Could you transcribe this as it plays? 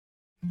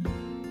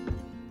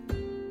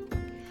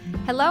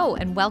Hello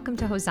and welcome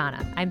to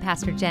Hosanna. I'm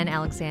Pastor Jen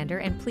Alexander,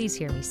 and please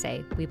hear me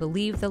say, we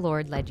believe the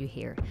Lord led you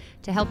here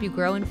to help you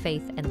grow in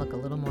faith and look a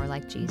little more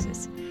like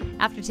Jesus.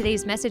 After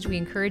today's message, we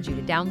encourage you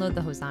to download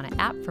the Hosanna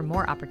app for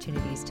more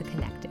opportunities to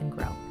connect and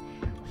grow.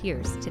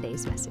 Here's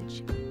today's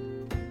message.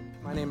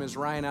 My name is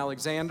Ryan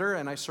Alexander,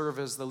 and I serve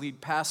as the lead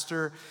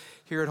pastor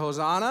here at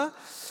Hosanna.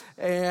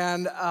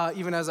 And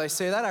even as I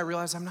say that, I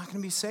realize I'm not going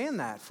to be saying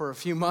that for a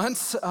few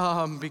months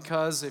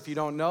because if you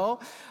don't know,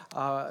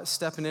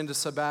 stepping into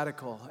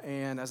sabbatical.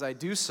 And as I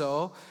do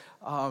so,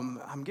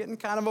 I'm getting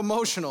kind of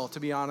emotional, to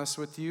be honest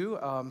with you.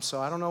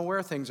 So I don't know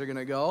where things are going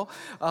to go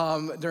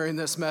during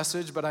this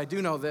message, but I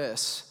do know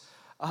this.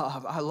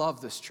 I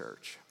love this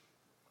church.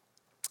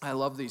 I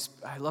love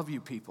you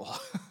people.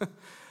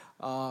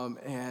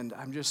 And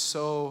I'm just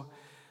so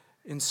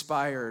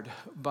inspired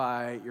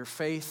by your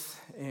faith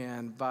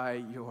and by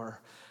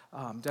your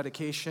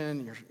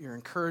dedication, your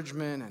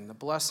encouragement, and the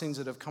blessings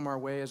that have come our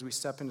way as we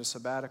step into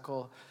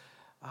sabbatical.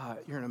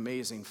 You're an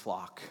amazing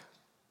flock,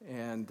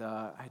 and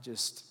I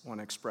just want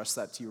to express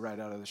that to you right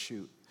out of the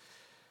chute.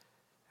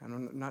 And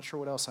I'm not sure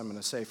what else I'm going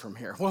to say from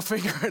here. We'll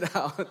figure it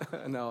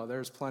out. No,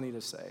 there's plenty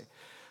to say,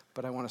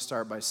 but I want to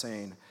start by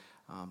saying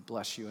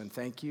bless you and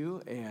thank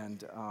you,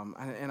 and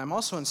I'm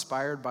also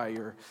inspired by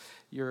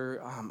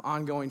your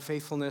ongoing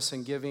faithfulness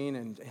and giving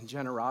and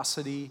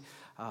generosity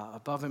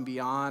above and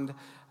beyond.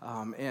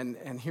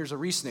 And here's a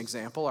recent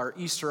example, our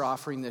Easter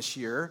offering this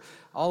year,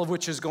 all of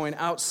which is going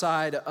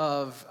outside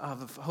of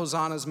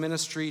Hosanna's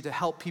ministry to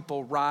help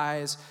people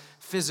rise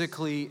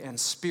physically and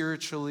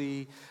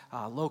spiritually,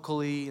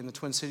 locally in the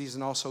Twin Cities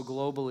and also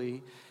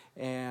globally.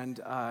 And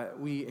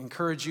we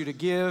encourage you to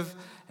give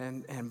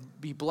and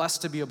be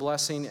blessed to be a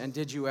blessing, and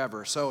did you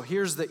ever? So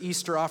here's the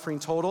Easter offering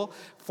total,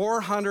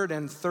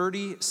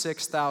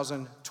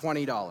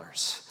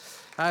 $436,020.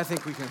 I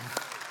think we can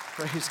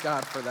praise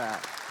God for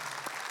that.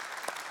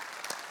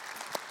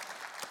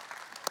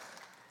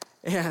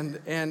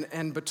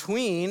 And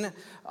between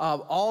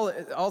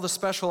all the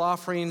special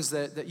offerings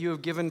that you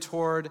have given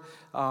toward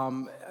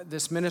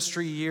this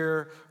ministry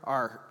year,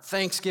 our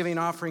Thanksgiving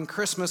offering,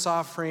 Christmas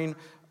offering,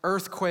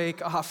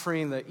 earthquake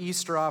offering, the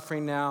Easter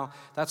offering now,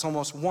 that's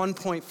almost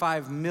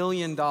 $1.5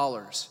 million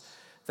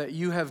that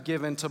you have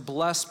given to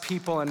bless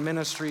people and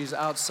ministries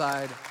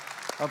outside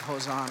of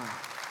Hosanna.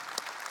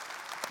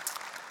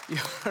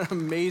 You're an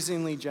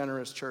amazingly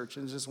generous church,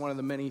 and it's just one of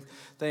the many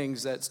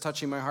things that's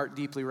touching my heart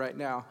deeply right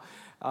now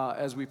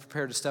as we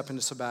prepare to step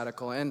into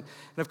sabbatical. And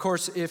of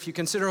course, if you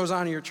consider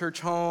Hosanna your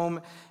church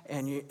home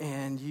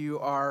and you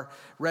are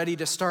ready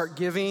to start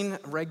giving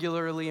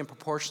regularly and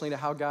proportionally to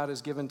how God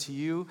has given to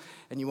you,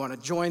 and you want to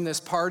join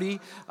this party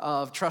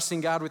of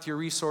trusting God with your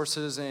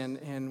resources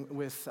and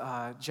with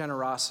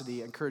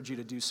generosity, I encourage you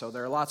to do so.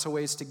 There are lots of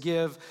ways to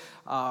give.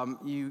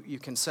 You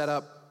can set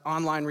up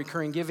online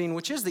recurring giving,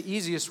 which is the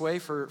easiest way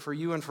for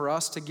you and for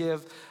us to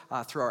give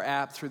through our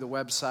app, through the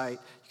website.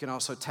 You can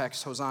also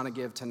text Hosanna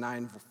Give to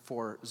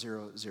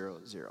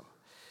 94000.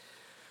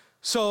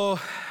 So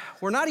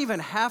we're not even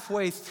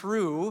halfway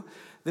through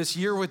this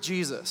year with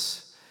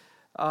Jesus.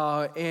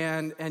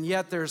 And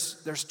yet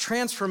there's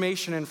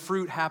transformation and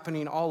fruit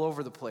happening all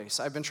over the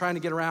place. I've been trying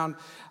to get around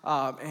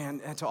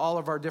and to all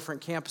of our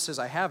different campuses.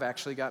 I have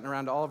actually gotten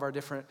around to all of our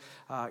different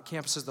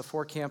campuses, the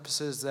 4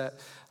 campuses that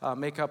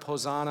make up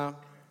Hosanna.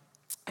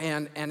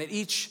 And at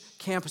each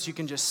campus, you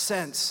can just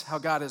sense how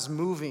God is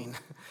moving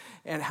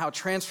and how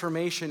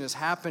transformation is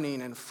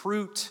happening and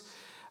fruit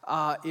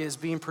is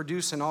being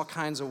produced in all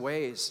kinds of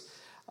ways.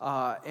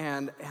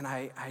 And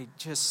I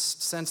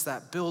just sense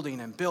that building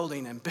and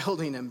building and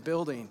building and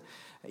building.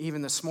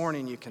 Even this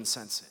morning, you can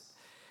sense it.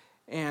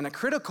 And a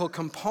critical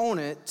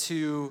component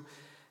to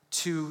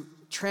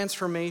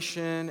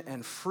transformation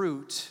and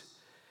fruit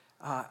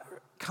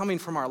coming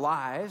from our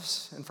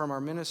lives and from our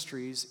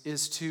ministries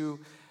is to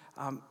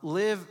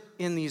live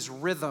in these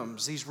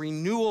rhythms, these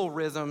renewal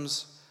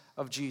rhythms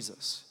of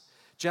Jesus.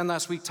 Jen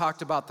last week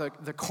talked about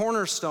the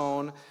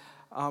cornerstone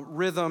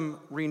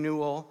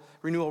renewal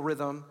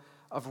rhythm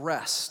of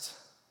rest,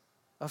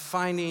 of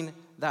finding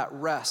that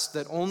rest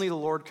that only the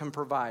Lord can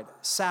provide.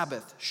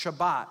 Sabbath,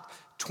 Shabbat,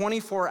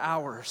 24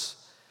 hours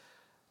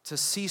to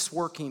cease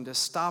working, to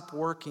stop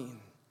working,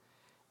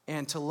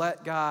 and to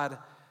let God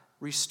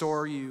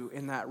restore you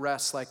in that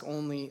rest like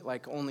only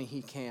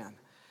He can.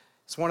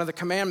 It's one of the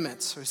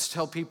commandments. We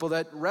tell people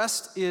that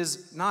rest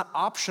is not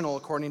optional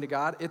according to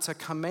God. It's a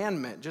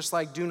commandment, just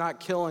like do not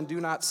kill and do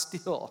not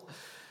steal.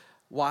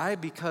 Why?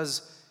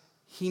 Because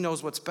He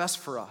knows what's best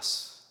for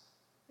us,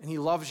 and He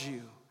loves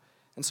you.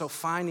 And so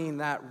finding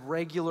that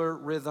regular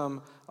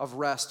rhythm of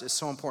rest is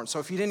so important. So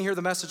if you didn't hear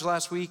the message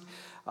last week,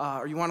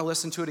 or you want to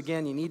listen to it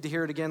again, you need to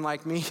hear it again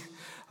like me,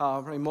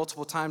 probably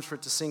multiple times for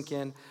it to sink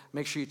in,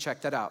 make sure you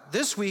check that out.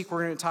 This week,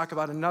 we're going to talk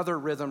about another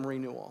rhythm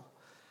renewal.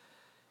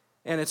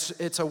 And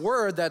it's a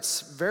word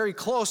that's very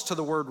close to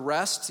the word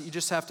rest. You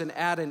just have to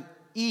add an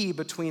E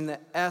between the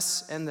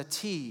S and the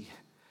T.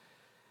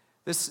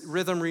 This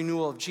rhythm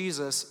renewal of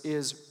Jesus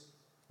is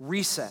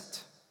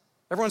reset.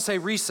 Everyone say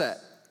reset.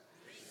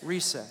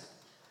 Reset.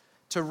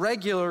 to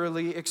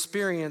regularly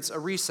experience a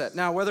reset.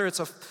 Now, whether it's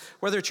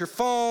your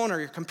phone or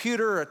your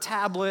computer or a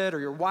tablet or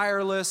your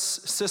wireless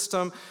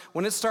system,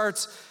 when it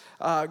starts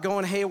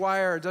going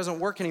haywire or it doesn't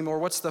work anymore,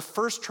 what's the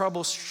first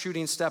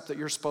troubleshooting step that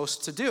you're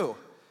supposed to do?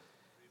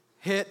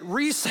 Hit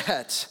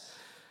reset,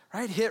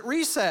 right? Hit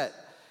reset.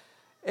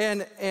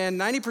 And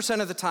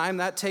 90% of the time,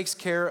 that takes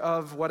care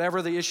of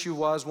whatever the issue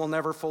was. We'll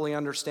never fully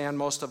understand,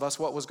 most of us,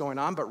 what was going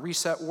on, but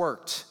reset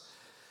worked.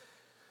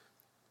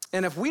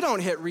 And if we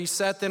don't hit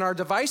reset, then our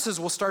devices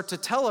will start to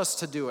tell us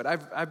to do it.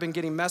 I've been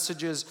getting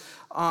messages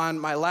on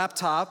my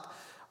laptop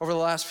over the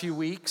last few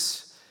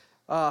weeks,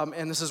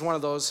 and this is one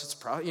of those. It's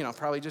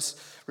probably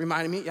just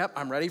reminding me, yep,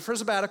 I'm ready for a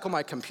sabbatical.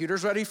 My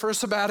computer's ready for a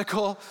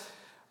sabbatical,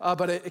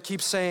 but it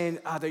keeps saying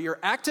that your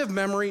active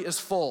memory is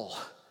full.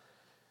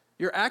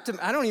 I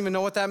don't even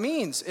know what that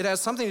means. It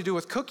has something to do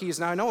with cookies.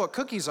 Now, I know what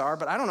cookies are,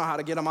 but I don't know how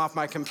to get them off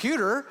my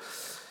computer.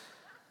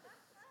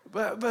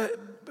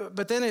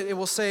 But then it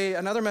will say,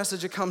 another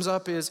message that comes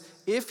up is,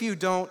 if you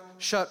don't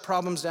shut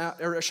programs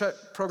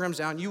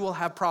down, you will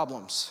have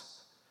problems.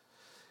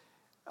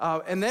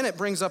 And then it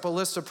brings up a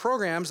list of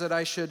programs that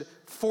I should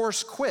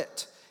force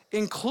quit,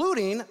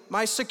 including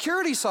my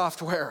security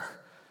software,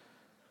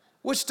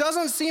 which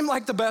doesn't seem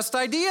like the best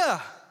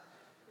idea.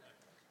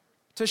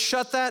 To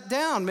shut that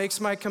down makes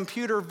my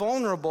computer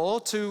vulnerable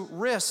to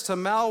risk, to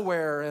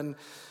malware, and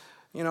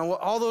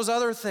all those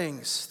other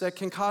things that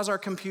can cause our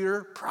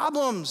computer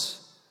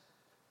problems.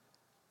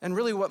 And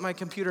really what my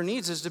computer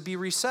needs is to be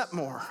reset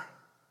more.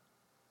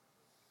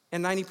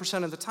 And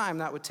 90% of the time,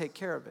 that would take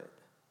care of it.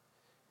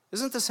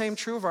 Isn't the same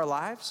true of our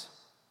lives?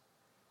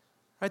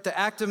 Right? The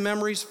active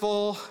memory's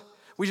full.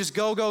 We just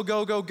go,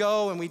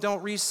 and we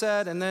don't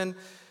reset, and then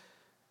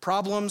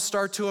problems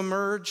start to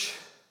emerge.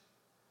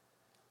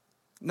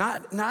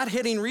 Not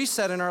hitting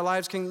reset in our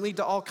lives can lead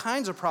to all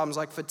kinds of problems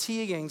like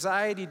fatigue,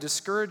 anxiety,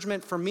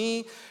 discouragement. For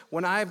me,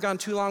 when I've gone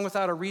too long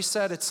without a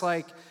reset, it's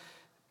like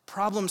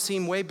problems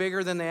seem way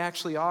bigger than they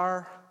actually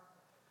are.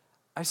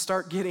 I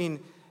start getting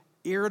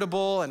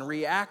irritable and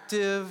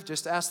reactive.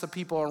 Just ask the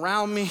people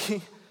around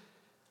me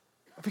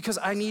because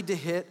I need to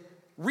hit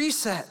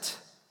reset.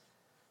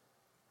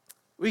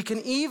 We can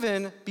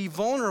even be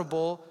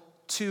vulnerable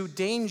to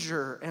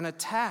danger and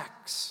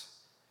attacks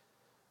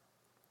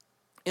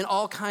in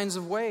all kinds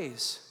of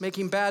ways,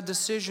 making bad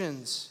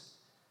decisions,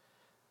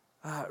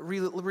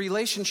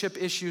 relationship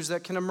issues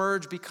that can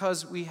emerge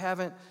because we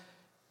haven't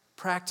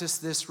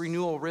practiced this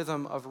renewal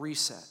rhythm of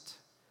reset.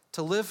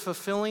 To live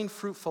fulfilling,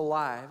 fruitful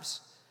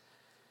lives,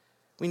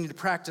 we need to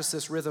practice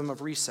this rhythm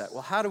of reset.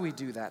 Well, how do we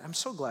do that? I'm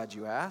so glad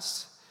you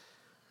asked.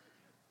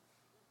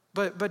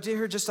 But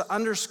here, just to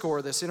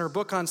underscore this, in her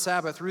book on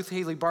Sabbath, Ruth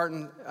Haley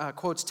Barton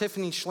quotes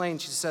Tiffany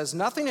Shlain. She says,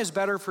 "Nothing is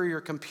better for your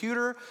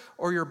computer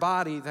or your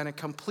body than a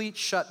complete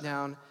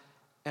shutdown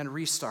and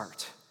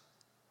restart."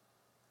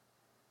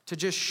 To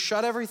just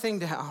shut everything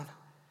down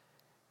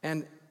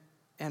and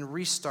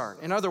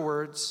restart. In other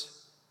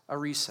words, a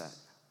reset.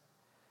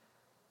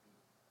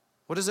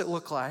 What does it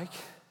look like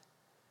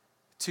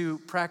to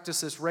practice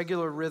this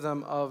regular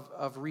rhythm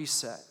of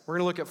reset? We're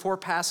going to look at 4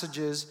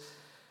 passages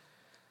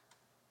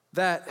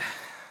that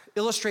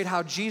illustrate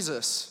how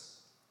Jesus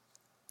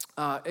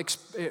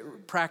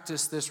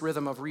practiced this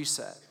rhythm of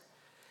reset.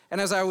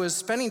 And as I was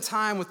spending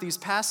time with these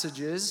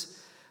passages,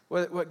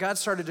 what God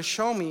started to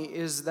show me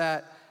is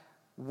that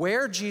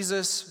where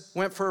Jesus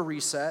went for a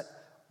reset,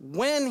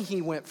 when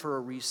he went for a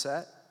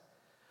reset,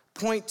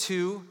 point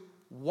to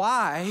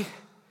why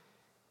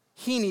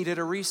he needed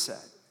a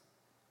reset,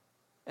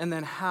 and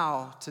then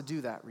how to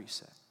do that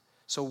reset.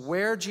 So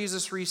where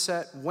Jesus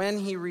reset, when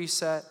he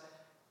reset,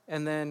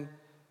 and then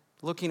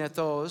looking at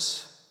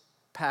those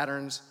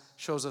patterns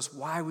shows us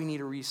why we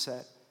need a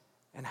reset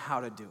and how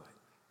to do it.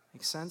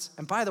 Make sense?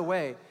 And by the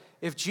way,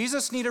 if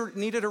Jesus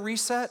needed a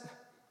reset,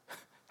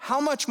 how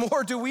much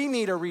more do we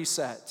need a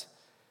reset?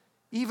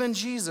 Even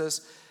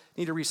Jesus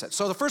needed a reset.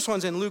 So the first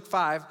one's in Luke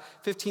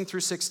 5:15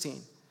 through 16.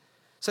 It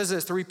says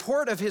this, "The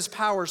report of his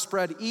power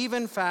spread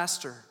even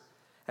faster,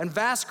 and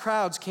vast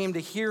crowds came to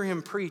hear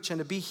him preach and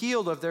to be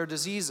healed of their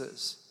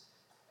diseases.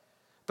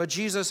 But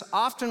Jesus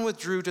often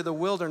withdrew to the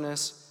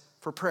wilderness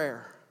for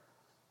prayer."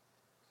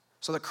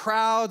 So the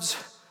crowds,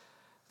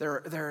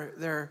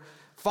 they're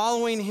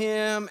following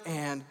him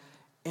and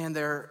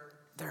they're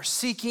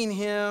seeking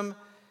him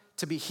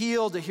to be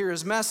healed, to hear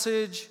his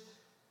message.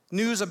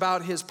 News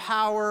about his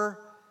power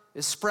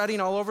is spreading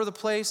all over the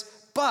place,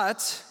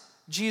 but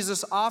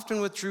Jesus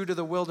often withdrew to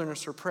the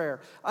wilderness for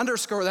prayer.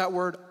 Underscore that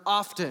word,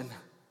 often.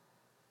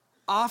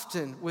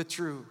 Often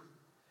withdrew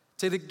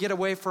to get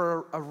away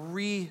for a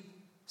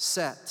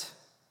reset.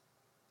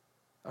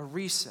 A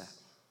reset.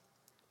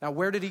 Now,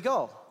 where did he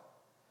go?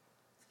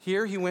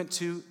 Here he went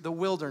to the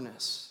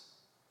wilderness.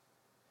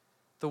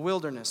 The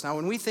wilderness. Now,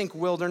 when we think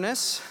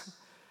wilderness,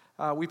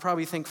 we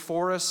probably think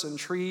forests and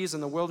trees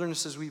and the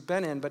wildernesses we've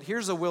been in, but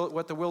here's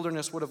what the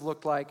wilderness would have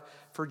looked like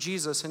for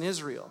Jesus in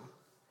Israel.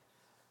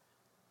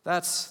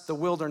 That's the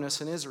wilderness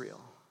in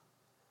Israel.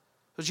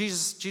 So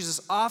Jesus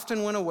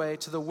often went away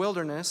to the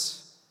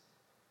wilderness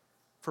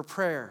for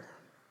prayer.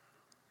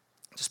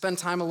 to spend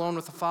time alone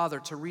with the Father,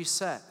 to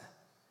reset.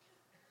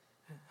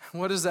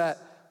 What does that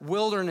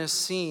wilderness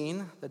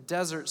scene, the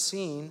desert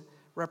scene,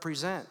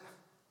 represent?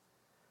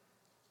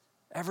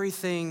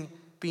 Everything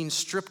being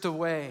stripped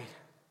away,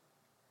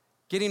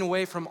 getting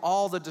away from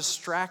all the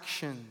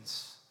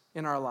distractions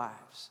in our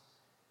lives.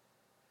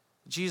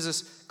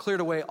 Jesus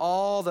cleared away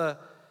all the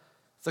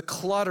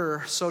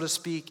clutter, so to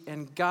speak,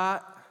 and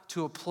got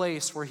to a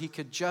place where he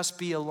could just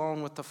be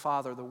alone with the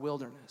Father, the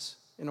wilderness,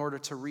 in order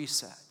to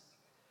reset.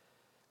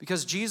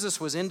 Because Jesus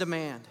was in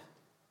demand,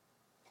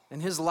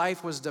 and his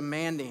life was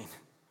demanding.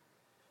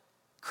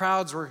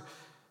 Crowds were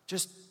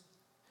just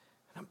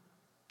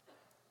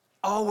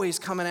always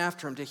coming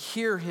after him, to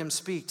hear him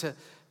speak,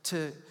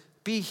 to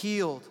be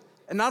healed.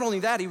 And not only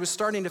that, he was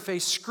starting to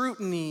face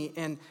scrutiny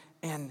and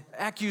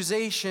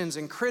accusations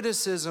and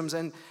criticisms,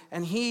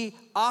 and he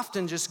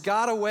often just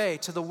got away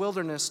to the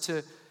wilderness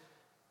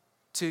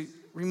to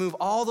remove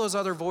all those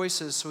other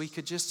voices so he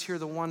could just hear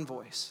the one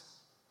voice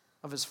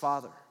of his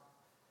Father.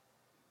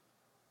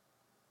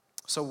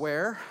 So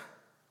where?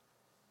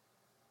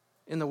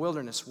 In the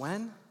wilderness.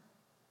 When?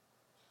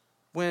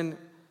 When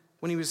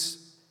he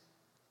was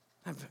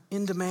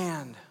in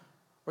demand,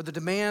 or the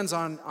demands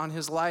on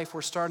his life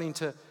were starting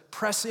to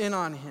press in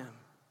on him.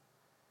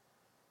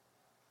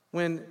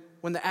 When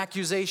the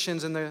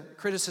accusations and the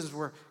criticisms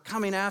were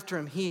coming after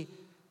him, he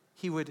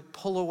would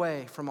pull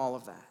away from all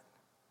of that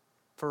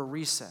for a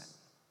reset.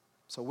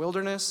 So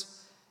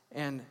wilderness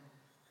and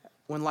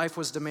when life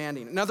was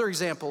demanding. Another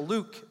example,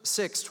 Luke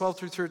 6, 12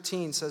 through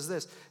 13 says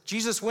this: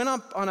 Jesus went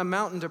up on a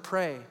mountain to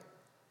pray,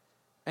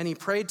 and he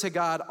prayed to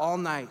God all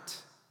night.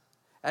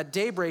 At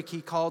daybreak,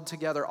 he called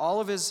together all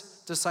of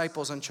his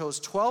disciples and chose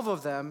 12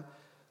 of them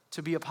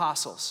to be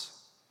apostles.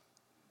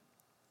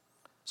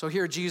 So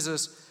here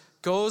Jesus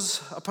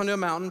goes up onto a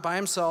mountain by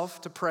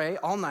himself to pray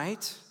all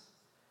night.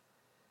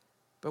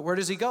 But where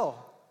does he go?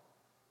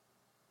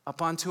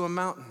 Up onto a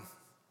mountain.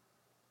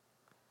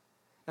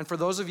 And for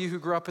those of you who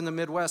grew up in the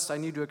Midwest, I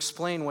need to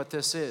explain what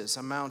this is,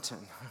 a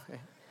mountain.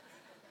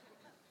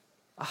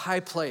 A high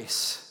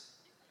place,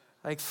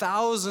 like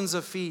thousands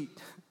of feet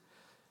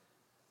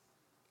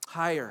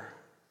higher.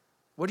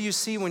 What do you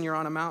see when you're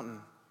on a mountain?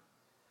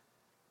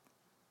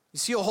 You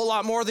see a whole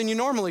lot more than you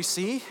normally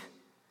see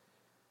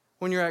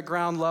when you're at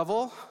ground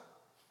level.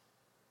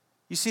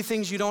 You see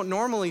things you don't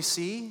normally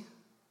see.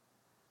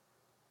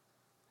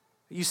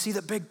 You see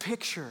the big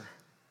picture.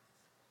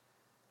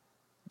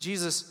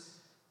 Jesus,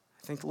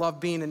 I think,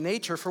 loved being in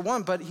nature for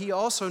one, but he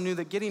also knew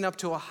that getting up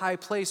to a high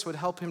place would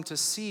help him to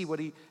see what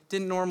he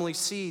didn't normally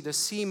see, to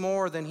see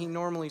more than he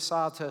normally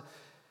saw, to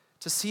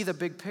see the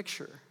big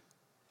picture.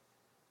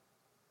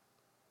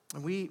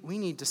 And we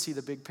need to see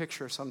the big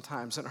picture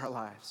sometimes in our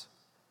lives.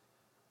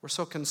 We're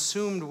so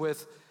consumed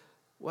with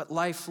what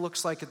life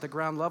looks like at the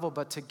ground level,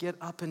 but to get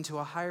up into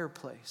a higher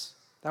place.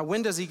 Now,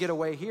 when does he get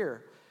away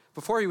here?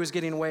 Before he was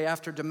getting away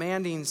after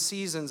demanding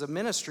seasons of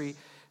ministry,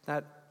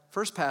 that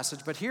first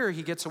passage, but here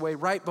he gets away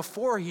right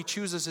before he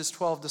chooses his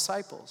 12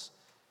 disciples,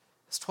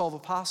 his 12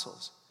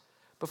 apostles,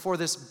 before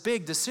this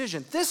big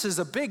decision. This is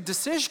a big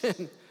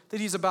decision that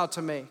he's about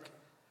to make.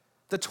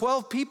 The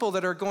 12 people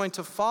that are going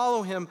to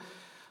follow him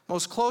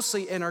most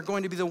closely and are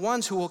going to be the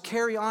ones who will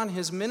carry on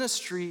his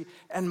ministry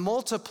and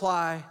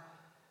multiply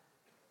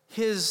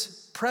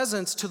his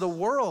presence to the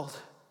world.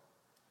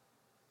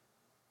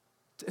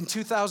 And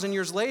 2,000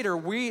 years later,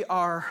 we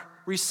are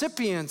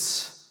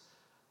recipients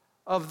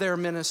of their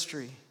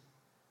ministry,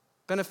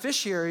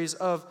 beneficiaries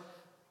of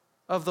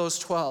those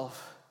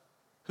 12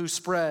 who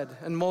spread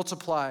and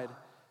multiplied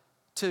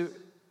to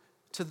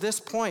this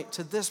point,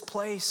 to this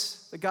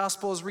place. The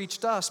gospel has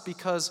reached us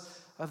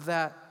because of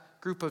that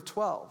group of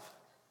 12.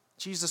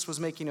 Jesus was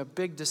making a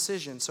big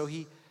decision, so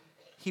he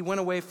went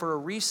away for a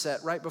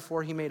reset right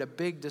before he made a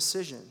big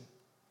decision.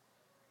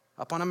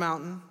 Up on a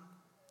mountain,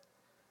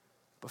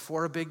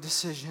 before a big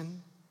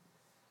decision.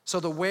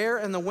 So the where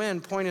and the when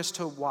point us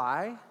to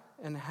why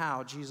and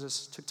how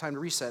Jesus took time to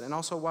reset, and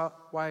also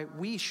why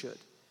we should.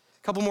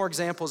 A couple more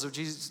examples of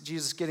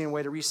Jesus getting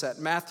away to reset.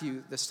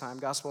 Matthew this time,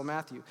 Gospel of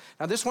Matthew.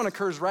 Now this one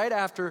occurs right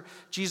after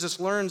Jesus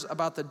learns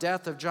about the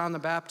death of John the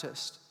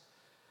Baptist,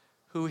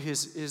 who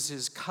is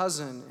his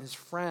cousin, his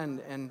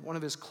friend, and one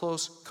of his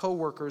close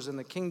co-workers in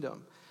the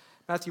kingdom.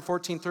 Matthew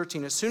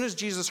 14:13. As soon as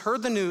Jesus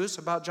heard the news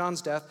about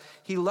John's death,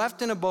 he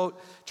left in a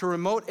boat to a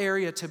remote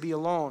area to be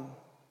alone.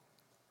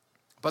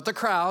 But the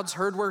crowds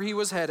heard where he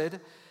was headed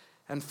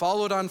and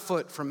followed on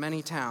foot from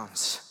many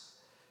towns.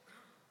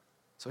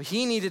 So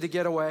he needed to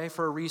get away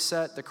for a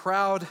reset. The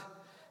crowd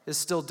is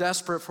still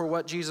desperate for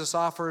what Jesus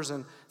offers,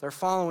 and they're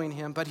following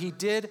him. But he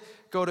did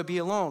go to be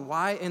alone.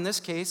 Why? In this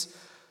case,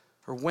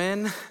 or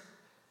when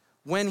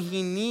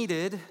he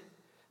needed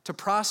to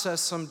process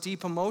some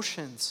deep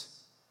emotions,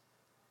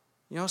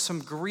 some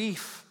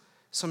grief,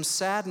 some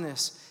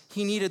sadness.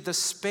 He needed the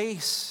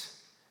space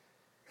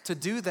to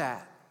do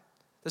that.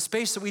 The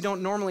space that we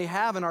don't normally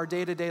have in our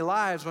day-to-day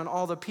lives when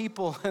all the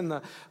people and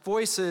the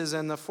voices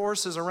and the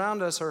forces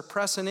around us are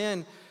pressing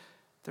in.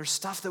 There's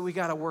stuff that we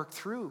got to work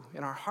through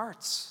in our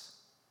hearts.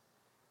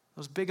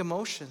 Those big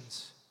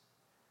emotions.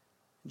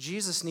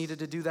 Jesus needed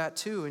to do that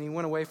too, and he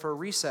went away for a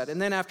reset.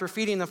 And then after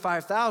feeding the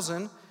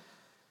 5,000,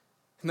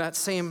 in that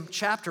same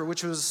chapter,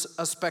 which was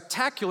a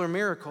spectacular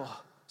miracle.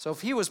 So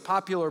if he was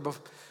popular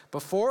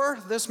before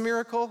this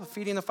miracle,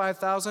 feeding the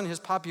 5,000, his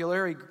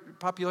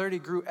popularity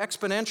grew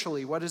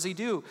exponentially. What does he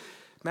do?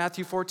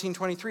 Matthew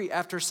 14:23,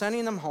 after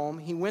sending them home,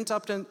 he went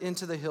up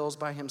into the hills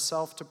by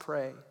himself to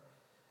pray.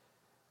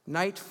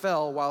 Night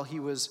fell while he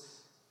was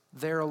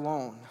there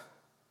alone.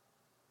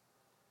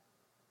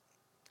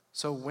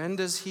 So when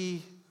does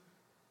he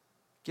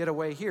get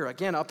away here?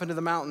 Again, up into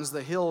the mountains,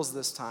 the hills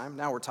this time.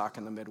 Now we're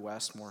talking the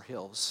Midwest, more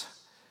hills.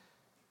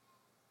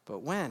 But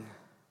when?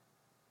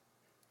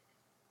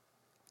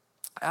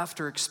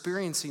 After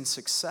experiencing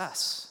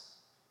success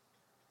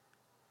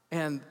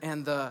and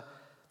the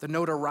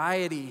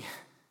notoriety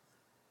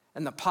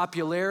and the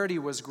popularity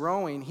was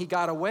growing, he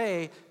got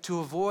away to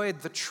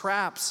avoid the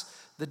traps,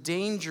 the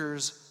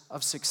dangers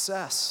of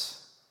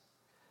success.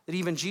 That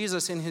even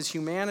Jesus in his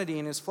humanity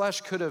and his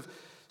flesh could have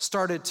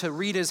started to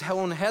read his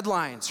own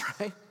headlines,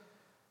 right?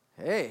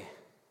 Hey,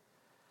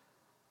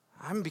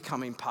 I'm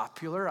becoming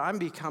popular. I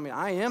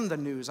am the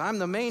news. I'm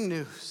the main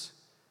news.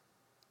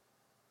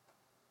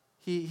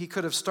 He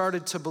could have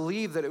started to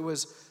believe that it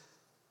was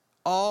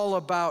all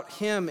about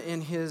him in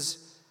his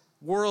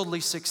worldly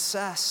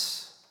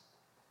success,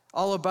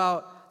 all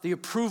about the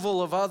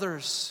approval of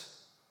others.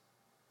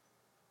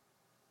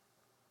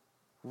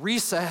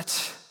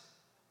 Reset.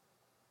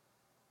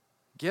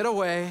 Get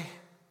away.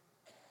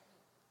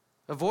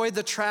 Avoid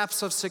the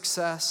traps of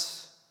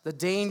success, the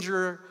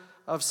danger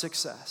of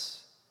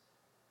success.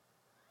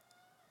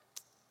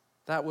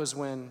 That was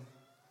when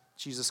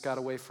Jesus got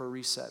away for a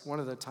reset,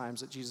 one of the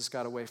times that Jesus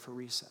got away for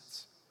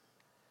resets.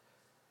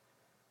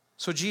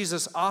 So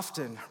Jesus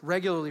often,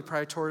 regularly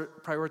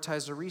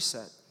prioritized a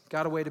reset,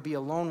 got away to be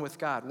alone with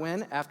God.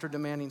 When? After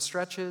demanding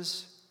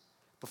stretches,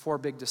 before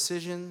big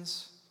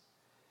decisions.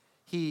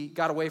 He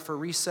got away for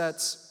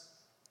resets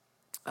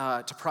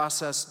to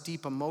process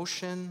deep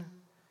emotion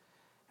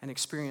and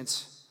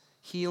experience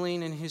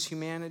healing in his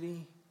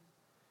humanity.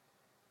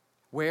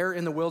 Where?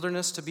 In the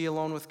wilderness to be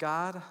alone with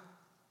God.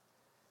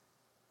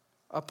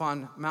 Up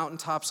on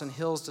mountaintops and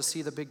hills to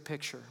see the big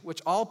picture,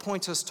 which all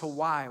points us to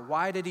why.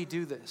 Why did he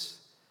do this?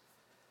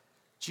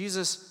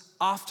 Jesus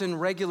often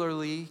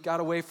regularly got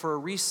away for a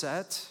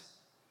reset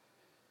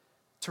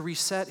to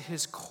reset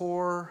his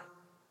core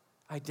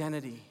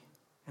identity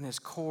and his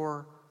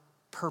core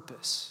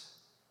purpose.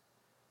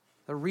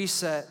 The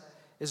reset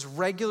is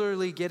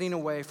regularly getting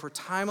away for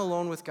time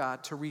alone with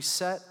God to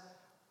reset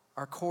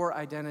our core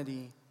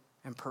identity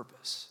and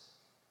purpose.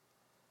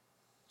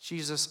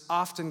 Jesus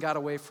often got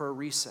away for a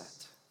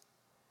reset.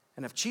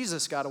 And if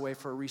Jesus got away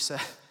for a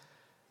reset,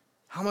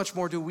 how much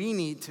more do we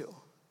need to?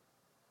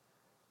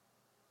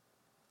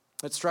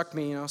 It struck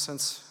me,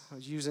 since I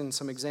was using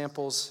some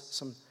examples,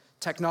 some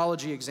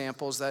technology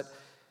examples, that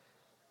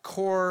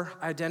core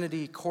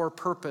identity, core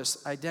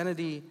purpose,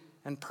 identity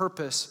and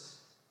purpose,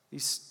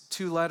 these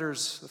two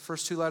letters, the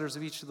first two letters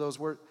of each of those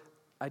words,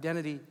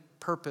 identity,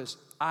 purpose,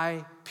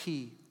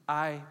 IP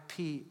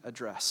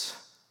address.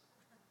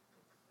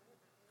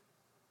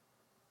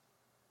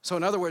 So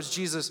in other words,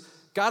 Jesus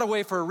got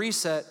away for a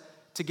reset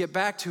to get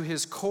back to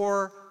his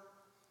core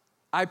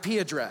IP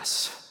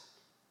address,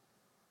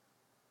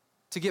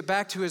 to get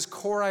back to his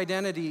core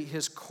identity,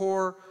 his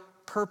core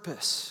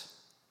purpose.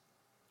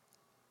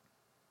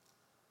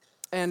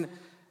 And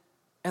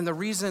the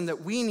reason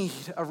that we need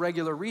a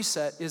regular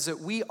reset is that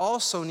we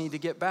also need to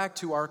get back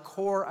to our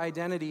core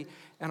identity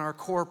and our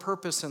core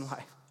purpose in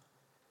life,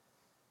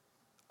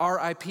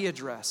 our IP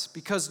address,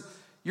 because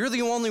you're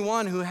the only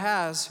one who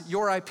has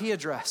your IP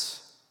address.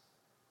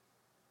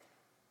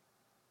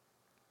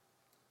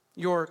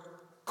 Your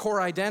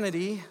core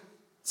identity,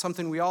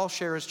 something we all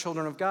share as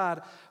children of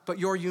God, but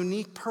your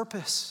unique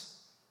purpose.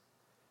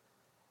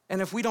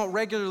 And if we don't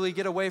regularly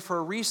get away for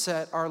a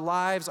reset, our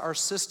lives, our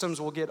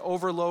systems will get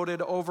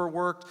overloaded,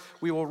 overworked.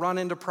 We will run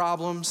into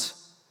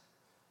problems.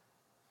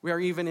 We are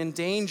even in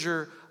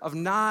danger of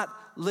not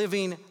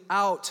living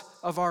out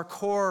of our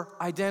core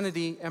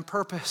identity and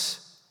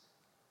purpose.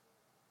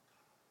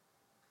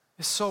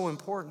 It's so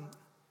important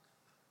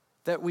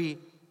that we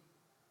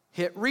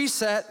hit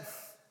reset.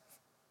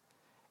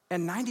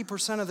 And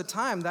 90% of the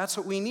time, that's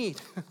what we need.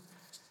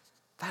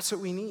 That's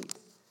what we need.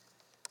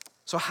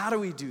 So how do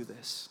we do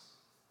this?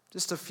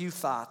 Just a few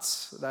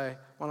thoughts that I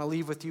want to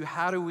leave with you.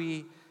 How do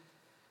we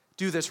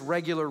do this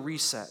regular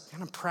reset?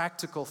 Kind of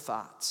practical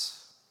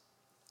thoughts.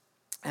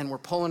 And we're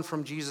pulling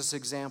from Jesus'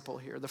 example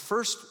here. The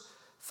first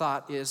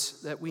thought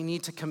is that we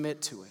need to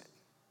commit to it.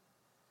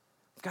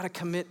 We've got to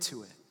commit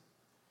to it.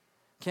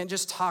 Can't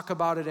just talk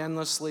about it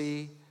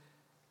endlessly,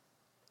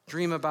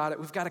 dream about it.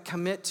 We've got to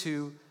commit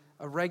to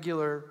a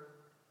regular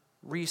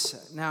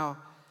reset. Now,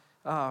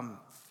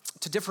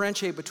 to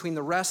differentiate between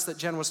the rest that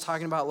Jen was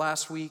talking about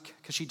last week,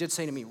 because she did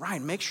say to me,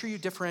 Ryan, make sure you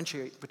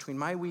differentiate between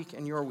my week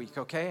and your week,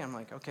 okay? I'm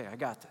like, okay, I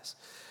got this.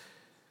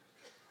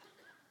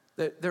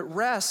 That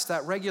rest,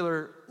 that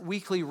regular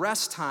weekly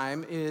rest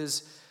time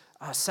is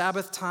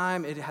Sabbath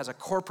time, it has a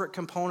corporate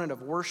component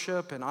of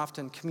worship and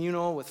often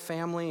communal with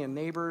family and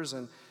neighbors.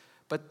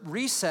 But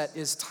reset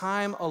is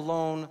time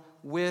alone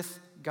with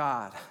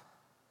God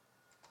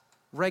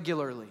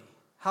regularly.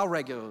 How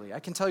regularly? I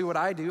can tell you what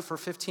I do. For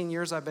 15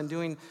 years, I've been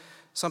doing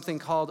something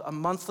called a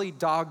monthly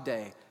dog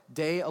day.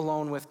 Day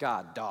alone with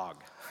God.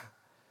 Dog.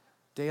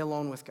 Day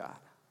alone with God.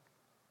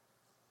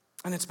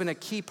 And it's been a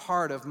key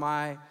part of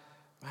my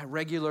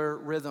regular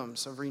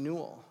rhythms of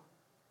renewal.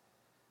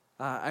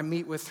 I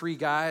meet with 3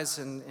 guys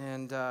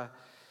and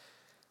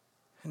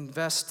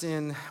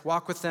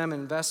walk with them,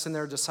 invest in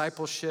their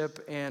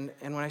discipleship. And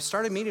when I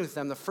started meeting with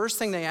them, the first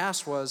thing they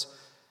asked was,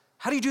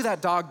 how do you do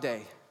that dog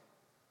day?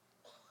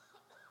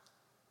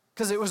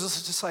 Because it was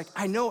just like,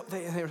 they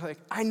were like,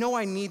 I know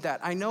I need that.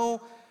 I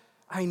know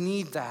I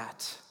need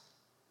that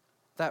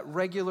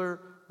regular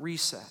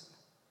reset.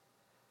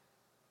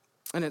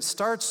 And it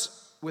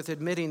starts with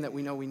admitting that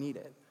we know we need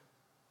it,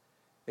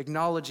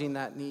 acknowledging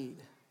that need.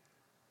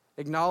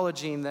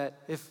 Acknowledging that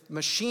if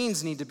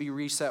machines need to be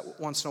reset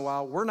once in a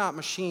while, we're not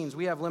machines.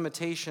 We have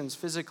limitations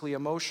physically,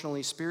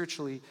 emotionally,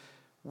 spiritually.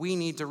 We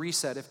need to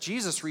reset. If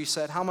Jesus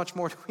reset, how much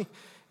more do we?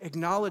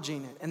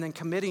 Acknowledging it and then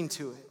committing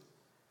to it.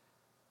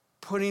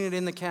 Putting it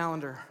in the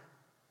calendar.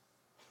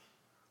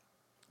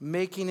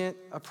 Making it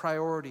a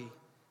priority.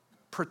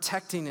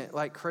 Protecting it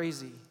like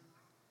crazy.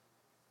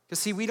 Because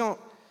see, we don't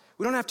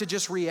have to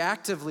just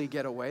reactively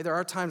get away. There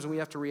are times when we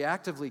have to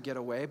reactively get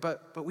away,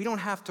 but we don't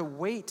have to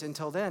wait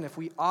until then if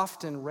we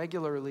often,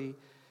 regularly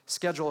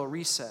schedule a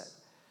reset.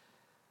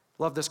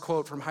 Love this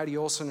quote from Heidi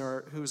Olson,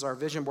 who's our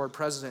Vision Board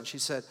president. She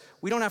said,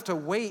 we don't have to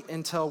wait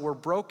until we're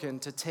broken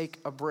to take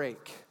a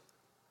break.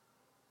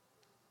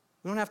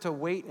 We don't have to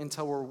wait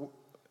until we're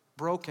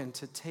broken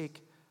to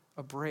take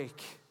a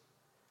break.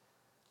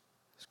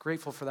 I was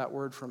grateful for that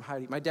word from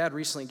Heidi. My dad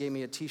recently gave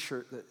me a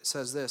t-shirt that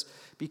says this,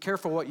 be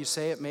careful what you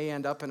say, it may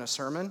end up in a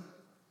sermon.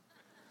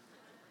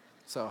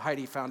 So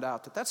Heidi found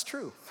out that that's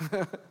true.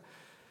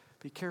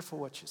 Be careful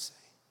what you say.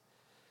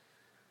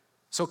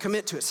 So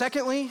commit to it.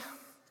 Secondly,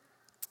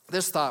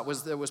 this thought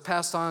was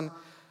passed on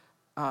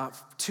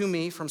to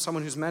me from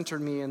someone who's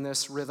mentored me in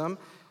this rhythm.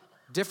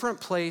 Different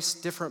place,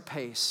 different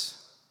pace.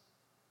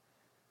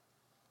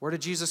 Where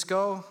did Jesus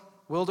go?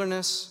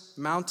 Wilderness,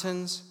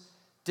 mountains,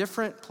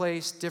 different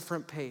place,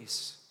 different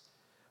pace.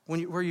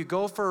 Where you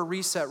go for a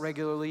reset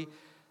regularly,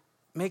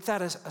 make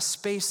that a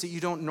space that you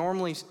don't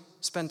normally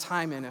spend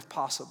time in if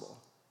possible.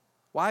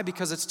 Why?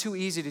 Because it's too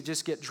easy to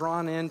just get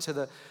drawn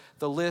into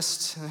the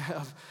list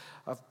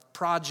of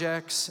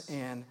projects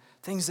and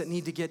things that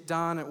need to get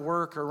done at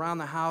work or around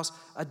the house.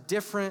 A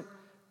different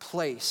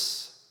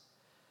place.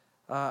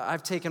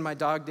 I've taken my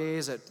dog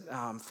days at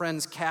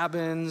friends'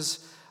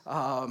 cabins,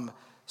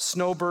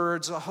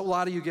 snowbirds. A whole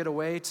lot of you get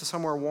away to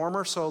somewhere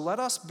warmer, so let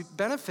us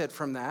benefit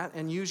from that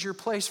and use your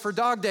place for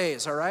dog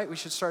days, all right? We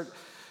should start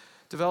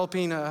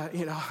developing a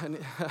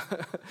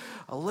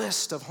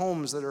list of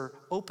homes that are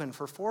open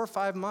for 4 or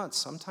 5 months,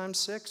 sometimes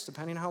 6,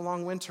 depending on how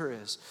long winter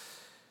is.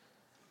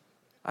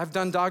 I've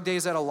done dog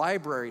days at a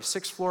library,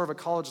 6th floor of a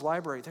college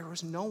library. There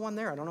was no one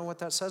there. I don't know what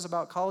that says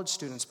about college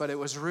students, but it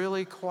was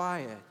really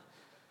quiet.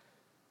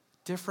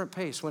 Different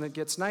pace. When it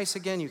gets nice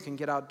again, you can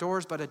get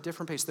outdoors, but a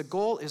different pace. The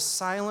goal is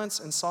silence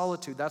and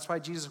solitude. That's why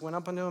Jesus went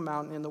up into a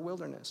mountain in the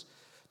wilderness,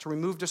 to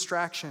remove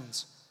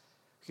distractions.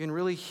 You can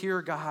really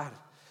hear God,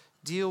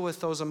 deal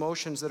with those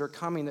emotions that are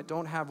coming that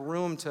don't have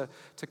room to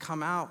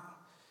come out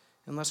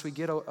unless we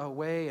get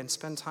away and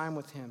spend time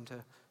with Him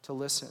to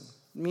listen.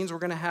 It means we're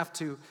going to have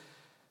to,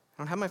 I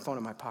don't have my phone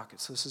in my pocket,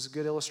 so this is a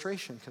good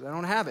illustration because I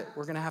don't have it.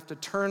 We're going to have to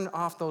turn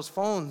off those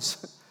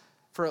phones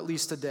for at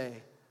least a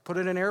day. Put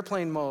it in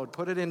airplane mode,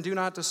 put it in do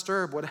not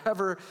disturb,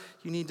 whatever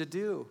you need to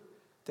do.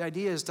 The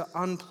idea is to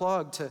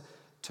unplug,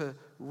 to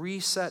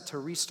reset, to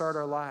restart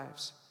our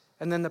lives.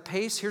 And then the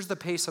pace, here's the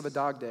pace of a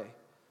dog day.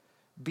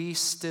 Be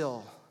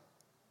still.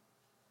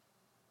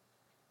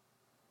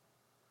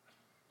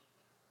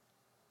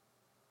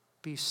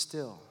 Be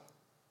still.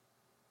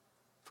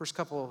 First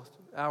couple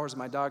hours of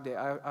my dog day,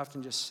 I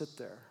often just sit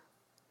there,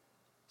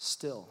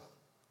 still,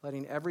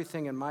 letting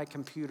everything in my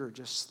computer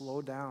just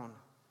slow down.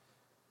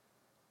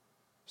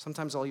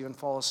 Sometimes I'll even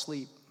fall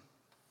asleep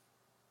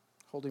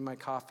holding my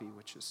coffee,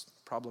 which is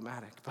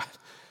problematic, but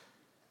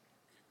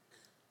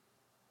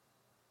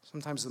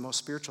sometimes the most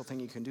spiritual thing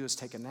you can do is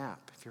take a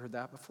nap. Have you heard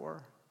that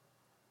before?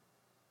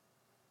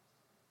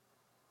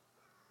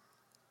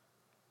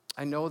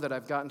 I know that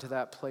I've gotten to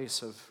that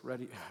place of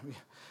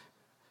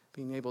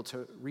being able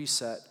to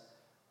reset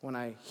when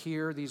I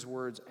hear these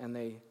words and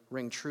they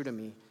ring true to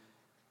me.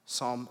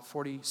 Psalm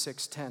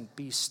 46:10,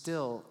 be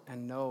still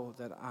and know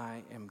that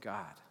I am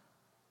God.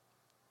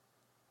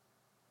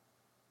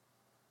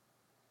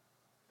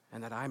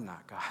 And that I'm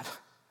not God.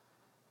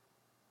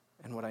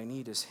 And what I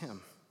need is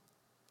Him.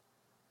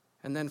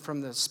 And then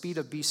from the speed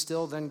of be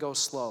still, then go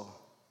slow.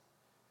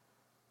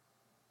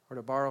 Or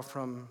to borrow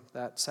from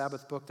that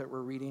Sabbath book that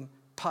we're reading,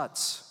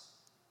 putts.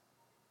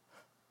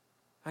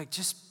 Like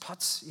just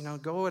putts,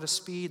 go at a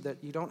speed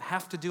that you don't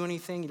have to do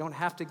anything, you don't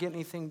have to get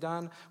anything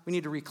done. We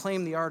need to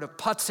reclaim the art of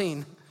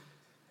putzing.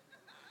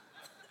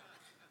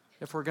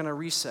 if we're going to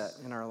reset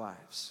in our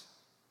lives.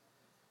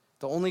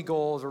 The only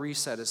goal of a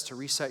reset is to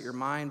reset your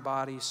mind,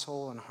 body,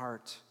 soul, and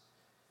heart.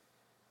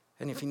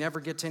 And if you never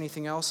get to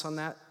anything else on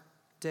that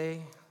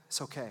day,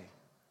 it's okay,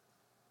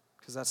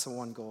 because that's the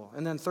one goal.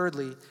 And then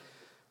thirdly,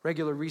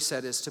 regular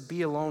reset is to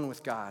be alone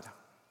with God.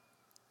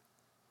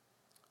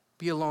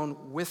 Be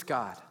alone with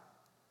God.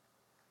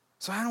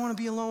 So I don't want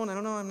to be alone. I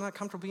don't know. I'm not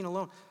comfortable being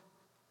alone.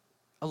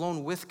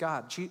 Alone with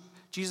God.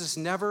 Jesus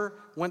never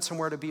went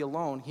somewhere to be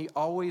alone. He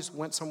always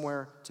went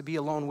somewhere to be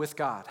alone with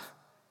God.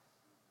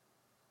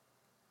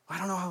 I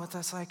don't know what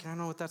that's like. I don't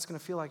know what that's going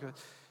to feel like. But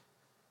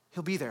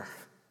he'll be there.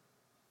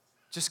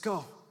 Just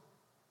go.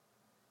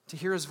 To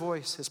hear his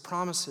voice, his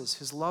promises,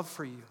 his love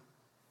for you.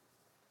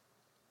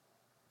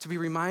 To be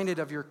reminded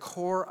of your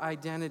core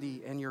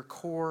identity and your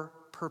core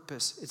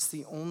purpose. It's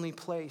the only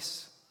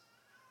place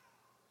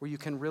where you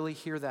can really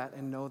hear that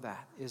and know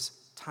that is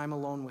time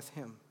alone with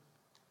him.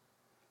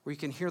 Where you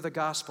can hear the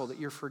gospel that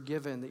you're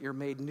forgiven, that you're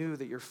made new,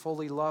 that you're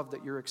fully loved,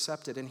 that you're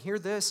accepted. And hear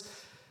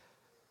this,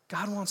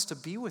 God wants to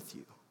be with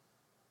you.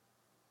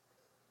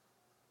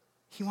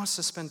 He wants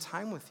to spend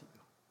time with you.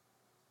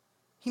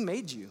 He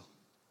made you.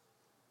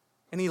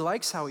 And he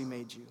likes how he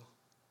made you.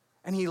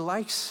 And he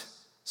likes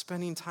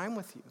spending time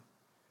with you.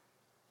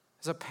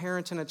 As a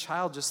parent and a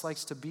child just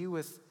likes to be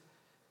with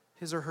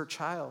his or her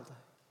child,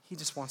 he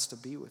just wants to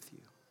be with you.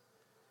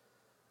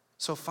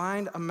 So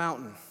find a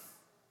mountain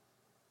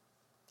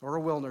or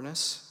a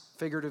wilderness,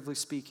 figuratively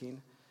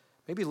speaking,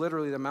 maybe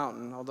literally the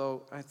mountain,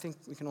 although I think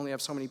we can only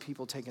have so many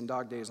people taking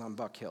dog days on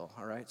Buck Hill,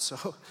 all right?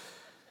 So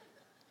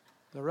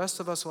the rest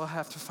of us will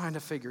have to find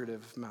a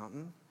figurative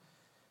mountain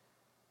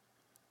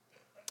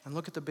and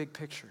look at the big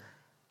picture.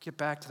 Get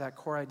back to that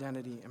core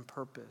identity and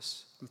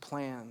purpose and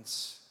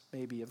plans.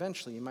 Maybe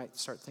eventually you might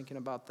start thinking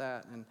about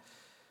that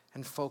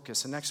and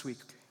focus. And next week,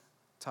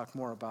 talk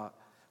more about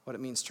what it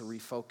means to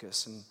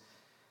refocus and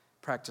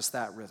practice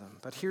that rhythm.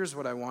 But here's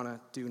what I want to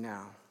do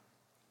now.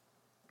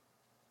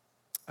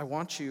 I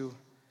want you,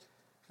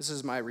 this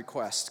is my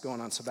request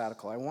going on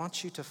sabbatical, I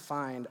want you to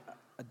find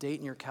a date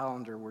in your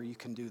calendar where you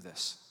can do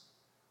this.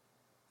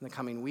 In the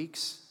coming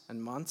weeks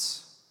and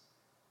months,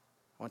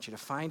 I want you to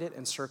find it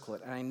and circle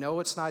it. And I know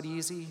it's not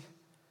easy.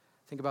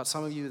 Think about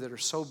some of you that are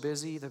so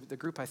busy. The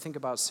group, I think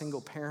about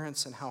single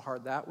parents and how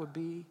hard that would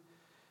be.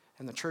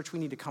 And the church, we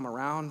need to come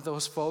around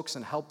those folks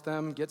and help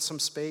them get some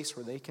space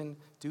where they can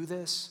do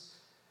this.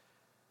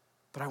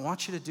 But I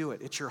want you to do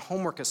it. It's your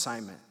homework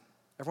assignment.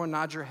 Everyone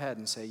nod your head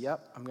and say,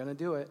 yep, I'm going to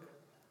do it.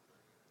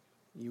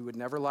 You would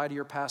never lie to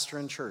your pastor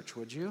in church,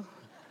 would you?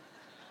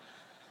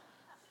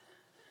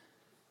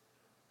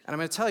 And I'm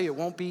going to tell you, it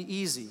won't be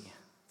easy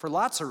for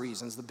lots of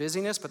reasons. The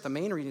busyness, but the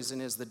main reason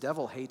is the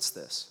devil hates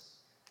this.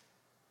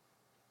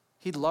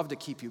 He'd love to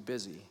keep you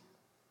busy.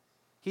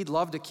 He'd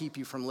love to keep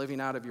you from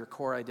living out of your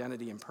core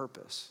identity and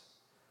purpose.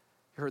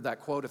 You heard that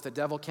quote, if the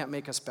devil can't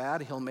make us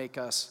bad, he'll make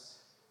us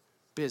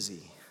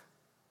busy.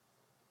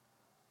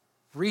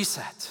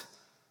 Reset.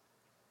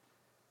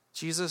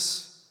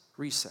 Jesus,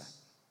 reset.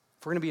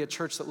 If we're going to be a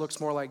church that looks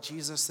more like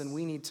Jesus, then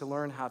we need to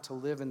learn how to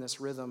live in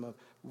this rhythm of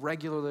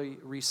regularly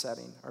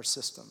resetting our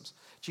systems.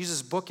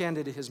 Jesus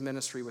bookended his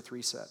ministry with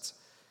resets.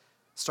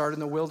 Started in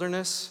the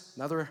wilderness.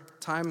 Another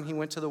time he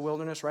went to the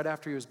wilderness right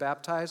after he was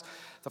baptized.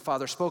 The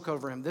Father spoke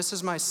over him. This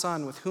is my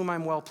Son with whom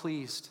I'm well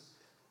pleased.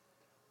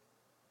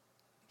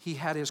 He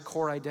had his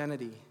core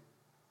identity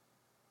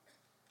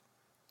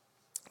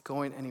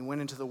going, and he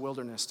went into the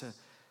wilderness to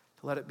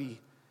let it be,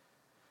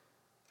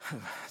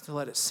 to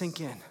let it sink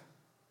in.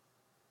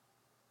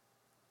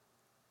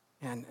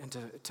 And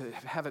to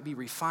have it be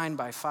refined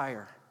by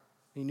fire.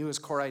 He knew his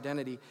core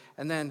identity.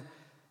 And then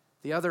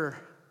the other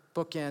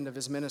bookend of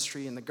his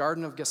ministry in the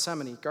Garden of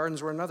Gethsemane.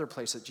 Gardens were another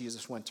place that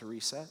Jesus went to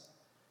reset.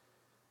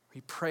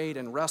 He prayed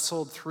and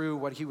wrestled through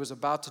what he was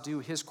about to do,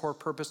 his core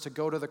purpose to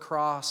go to the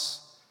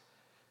cross,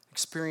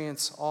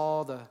 experience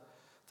all the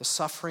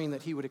suffering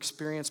that he would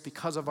experience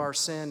because of our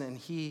sin. And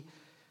he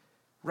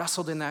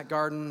wrestled in that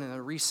garden and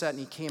a reset, and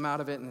he came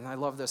out of it. And I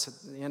love this.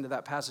 At the end of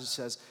that passage, it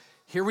says,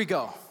 here we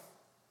go.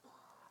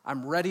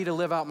 I'm ready to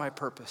live out my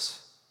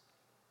purpose,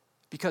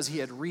 because he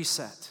had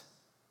reset.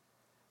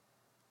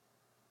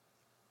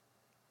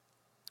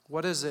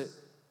 What does it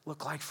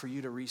look like for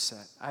you to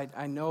reset?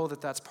 I know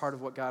that that's part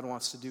of what God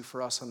wants to do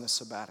for us on this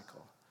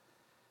sabbatical,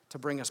 to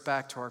bring us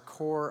back to our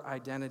core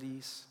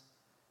identities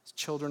as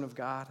children of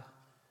God.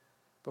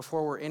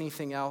 Before we're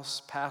anything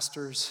else,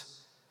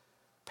 pastors,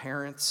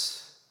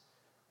 parents,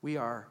 we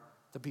are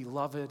the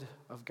beloved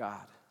of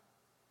God.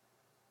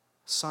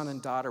 Son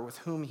and daughter with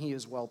whom he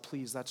is well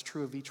pleased. That's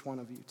true of each one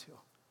of you too.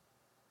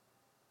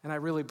 And I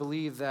really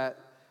believe that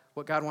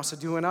what God wants to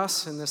do in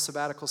us in this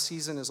sabbatical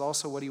season is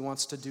also what he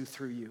wants to do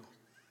through you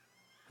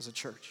as a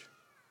church.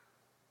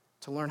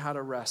 To learn how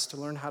to rest, to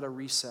learn how to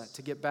reset,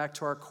 to get back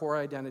to our core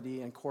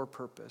identity and core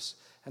purpose,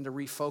 and to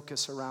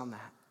refocus around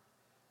that.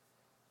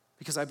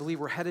 Because I believe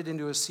we're headed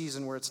into a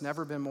season where it's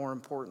never been more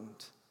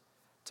important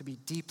to be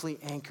deeply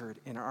anchored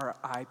in our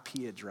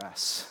IP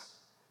address.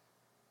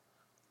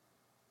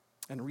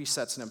 And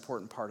reset's an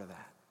important part of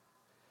that.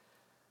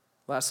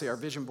 Lastly, our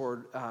vision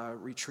board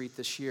retreat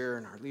this year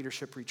and our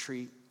leadership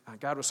retreat,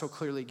 God was so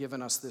clearly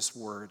giving us this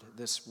word.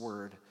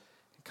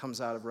 It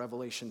comes out of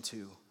Revelation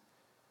 2.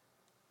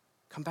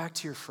 Come back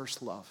to your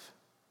first love.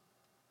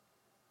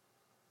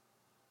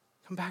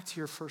 Come back to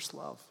your first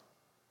love.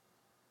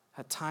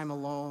 That time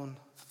alone,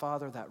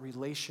 Father, that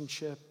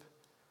relationship.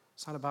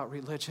 It's not about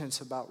religion,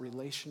 it's about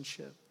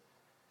relationship.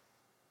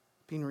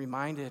 Being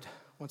reminded,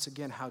 once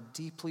again, how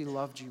deeply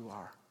loved you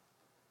are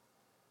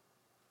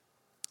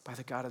by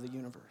the God of the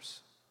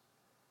universe,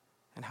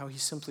 and how he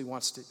simply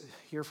wants to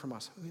hear from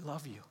us. We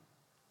love you.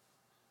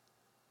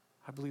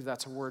 I believe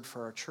that's a word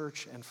for our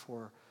church and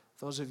for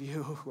those of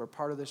you who are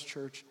part of this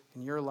church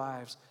in your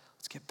lives.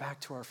 Let's get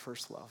back to our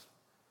first love.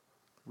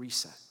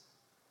 Reset.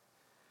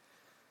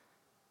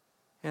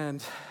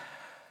 And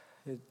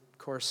it, of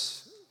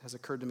course, has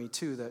occurred to me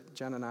too that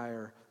Jen and I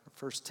are, the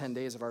first 10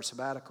 days of our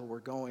sabbatical, we're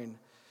going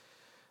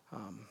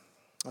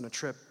on a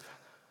trip,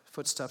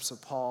 footsteps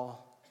of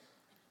Paul.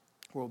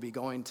 We'll be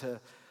going to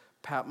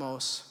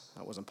Patmos.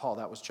 That wasn't Paul,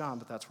 that was John,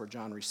 but that's where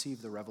John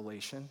received the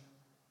revelation.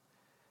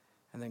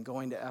 And then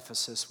going to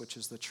Ephesus, which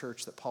is the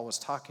church that Paul was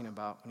talking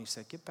about when he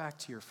said, get back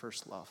to your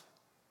first love.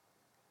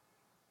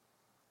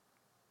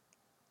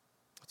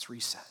 Let's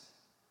reset.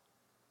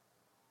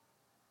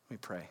 Let me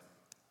pray.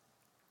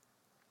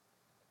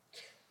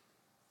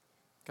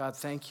 God,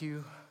 thank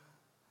you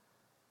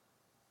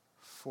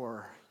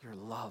for your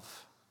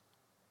love.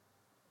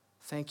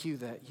 Thank you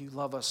that you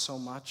love us so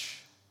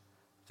much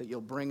that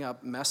you'll bring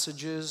up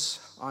messages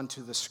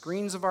onto the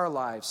screens of our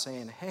lives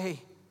saying,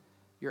 hey,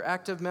 your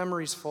active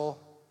memory's full.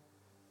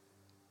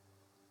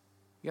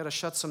 You got to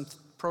shut some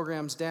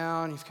programs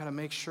down. You've got to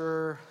make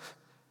sure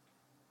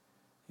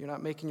you're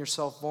not making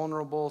yourself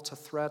vulnerable to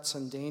threats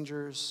and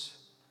dangers.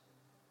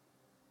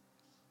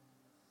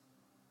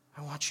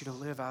 I want you to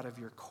live out of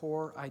your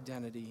core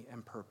identity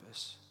and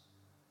purpose.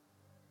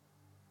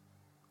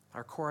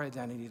 Our core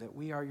identity that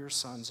we are your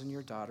sons and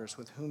your daughters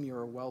with whom you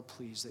are well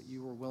pleased, that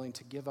you were willing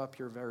to give up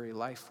your very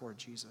life for,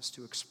 Jesus,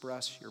 to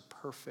express your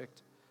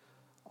perfect,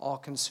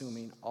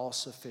 all-consuming,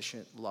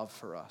 all-sufficient love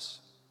for us.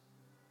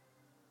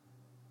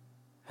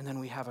 And then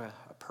we have a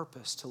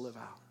purpose to live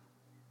out.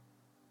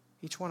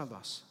 Each one of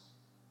us.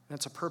 And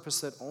it's a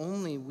purpose that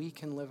only we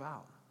can live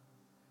out.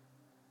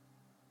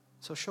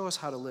 So show us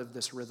how to live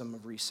this rhythm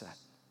of reset.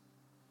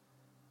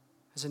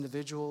 As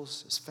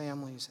individuals, as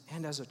families,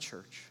 and as a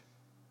church.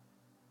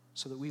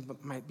 So that we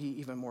might be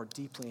even more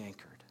deeply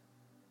anchored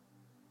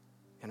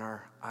in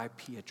our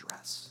IP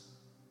address.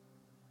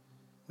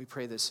 We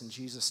pray this in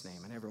Jesus'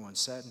 name. And everyone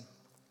said,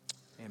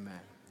 amen.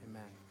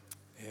 Amen.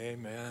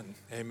 Amen.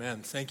 Amen.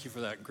 Thank you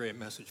for that great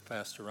message,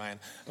 Pastor Ryan.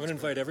 I'm going to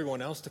invite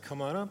everyone else to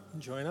come on up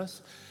and join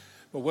us.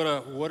 But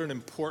what an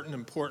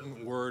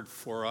important word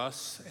for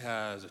us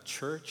as a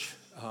church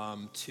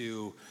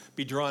to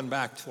be drawn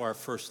back to our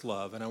first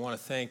love. And I want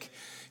to thank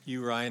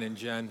you, Ryan and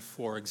Jen,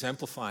 for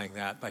exemplifying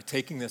that by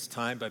taking this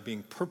time, by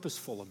being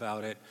purposeful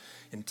about it,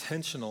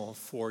 intentional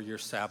for your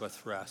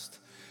Sabbath rest.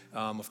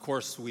 Of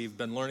course, we've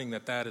been learning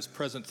that is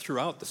present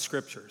throughout the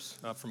Scriptures,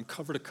 from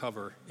cover to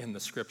cover in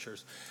the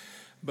Scriptures.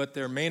 But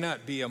there may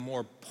not be a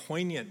more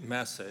poignant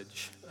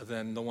message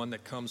than the one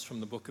that comes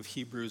from the book of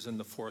Hebrews in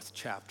the 4th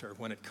chapter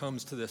when it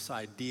comes to this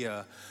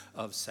idea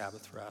of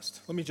Sabbath rest.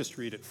 Let me just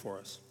read it for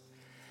us.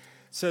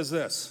 It says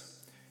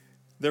this: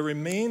 there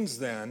remains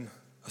then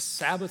a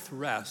Sabbath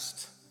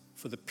rest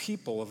for the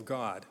people of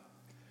God.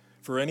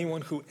 For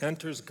anyone who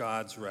enters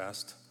God's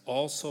rest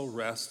also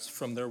rests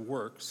from their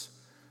works,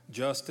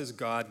 just as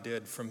God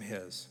did from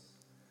his.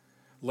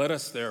 Let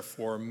us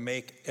therefore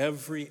make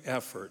every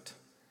effort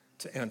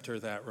to enter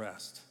that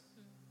rest.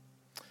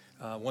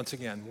 Once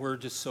again, we're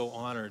just so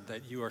honored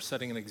that you are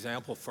setting an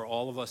example for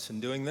all of us in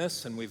doing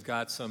this, and we've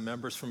got some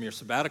members from your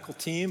sabbatical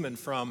team and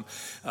from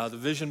the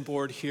vision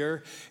board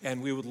here,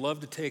 and we would love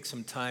to take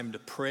some time to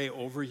pray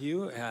over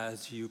you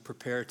as you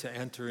prepare to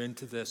enter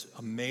into this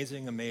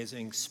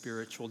amazing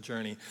spiritual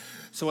journey.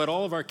 So at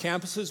all of our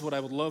campuses, what I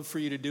would love for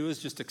you to do is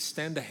just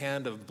extend a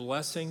hand of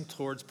blessing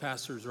towards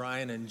Pastors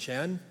Ryan and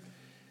Jen,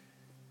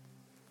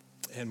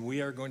 and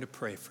we are going to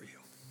pray for you.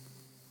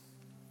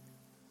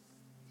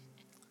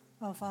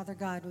 Oh, Father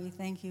God, we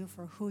thank you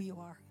for who you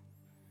are.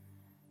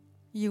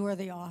 You are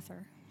the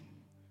author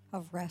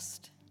of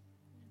rest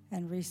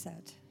and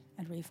reset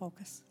and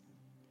refocus.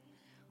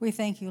 We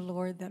thank you,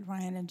 Lord, that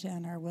Ryan and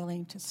Jen are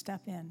willing to step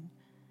in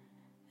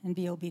and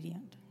be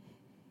obedient.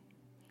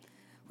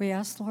 We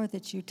ask, Lord,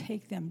 that you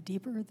take them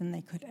deeper than they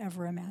could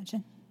ever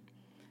imagine,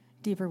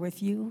 deeper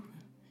with you,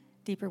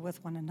 deeper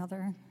with one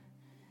another,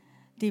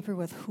 deeper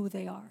with who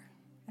they are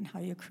and how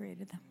you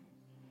created them.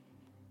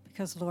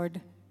 Because, Lord,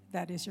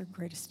 that is your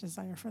greatest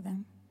desire for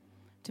them,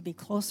 to be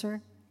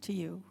closer to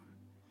you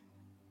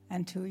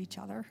and to each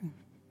other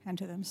and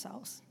to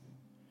themselves.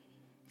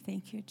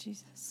 Thank you,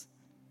 Jesus.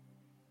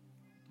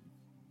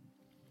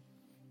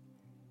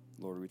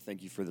 Lord, we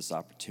thank you for this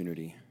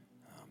opportunity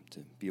to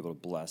be able to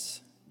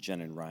bless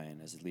Jen and Ryan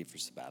as they leave for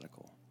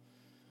sabbatical.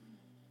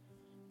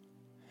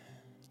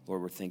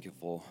 Lord, we're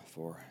thankful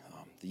for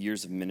the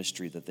years of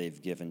ministry that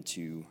they've given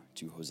to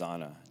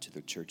Hosanna, to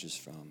the churches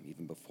from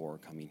even before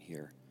coming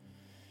here.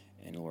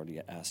 And Lord,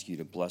 I ask you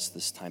to bless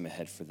this time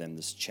ahead for them,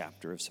 this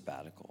chapter of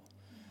sabbatical,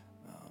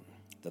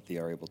 that they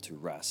are able to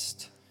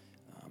rest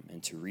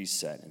and to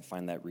reset and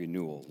find that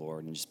renewal,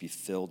 Lord, and just be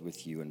filled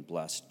with you and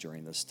blessed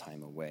during this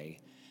time away.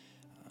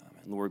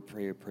 And Lord,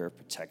 pray a prayer of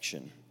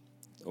protection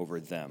over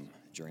them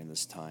during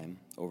this time,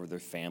 over their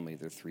family,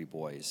 their 3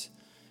 boys,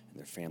 and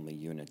their family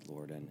unit,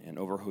 Lord, and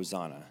over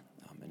Hosanna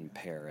and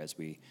Pear as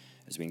we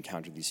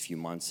encounter these few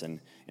months and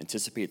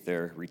anticipate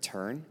their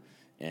return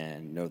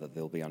and know that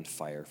they'll be on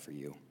fire for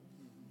you.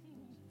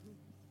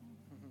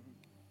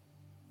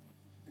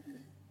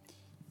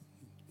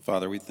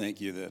 Father, we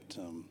thank you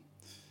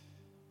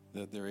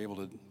that they're able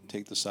to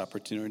take this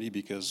opportunity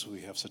because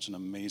we have such an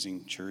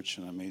amazing church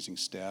and amazing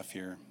staff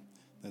here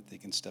that they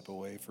can step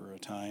away for a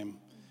time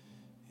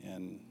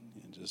and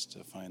just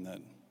to find that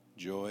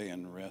joy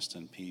and rest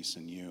and peace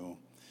in you.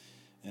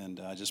 And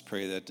I just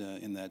pray that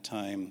in that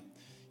time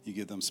you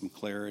give them some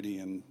clarity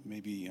and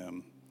maybe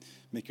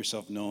make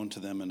yourself known to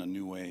them in a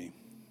new way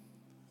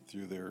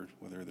through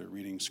whether they're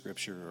reading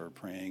scripture or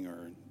praying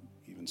or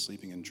even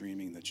sleeping and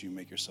dreaming, that you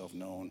make yourself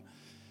known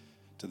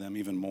to them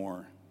even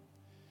more.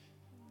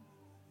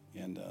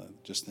 And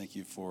just thank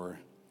you for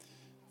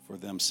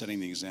them setting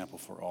the example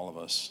for all of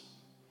us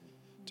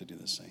to do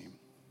the same.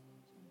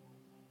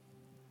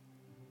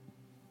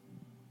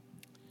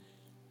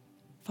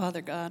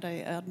 Father God, I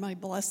add my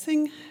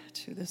blessing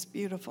to this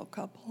beautiful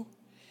couple.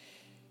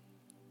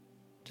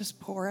 Just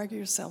pour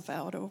yourself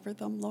out over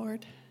them,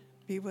 Lord.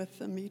 Be with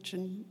them each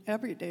and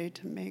every day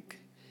to make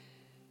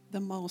the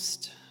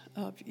most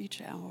of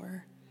each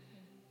hour.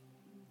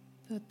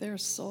 That their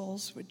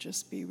souls would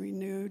just be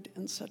renewed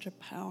in such a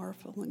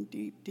powerful and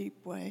deep,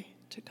 deep way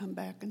to come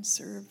back and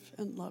serve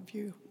and love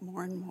you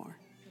more and more.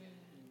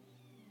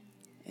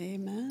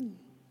 Amen.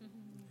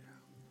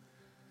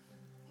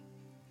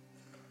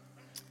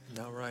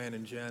 Now, Ryan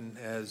and Jen,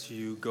 as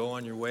you go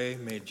on your way,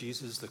 may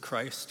Jesus the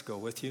Christ go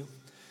with you.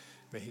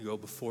 May he go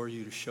before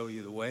you to show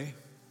you the way.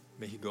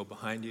 May he go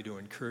behind you to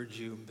encourage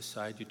you,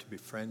 beside you to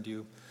befriend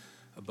you,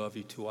 above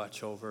you to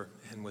watch over,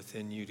 and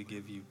within you to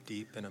give you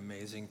deep and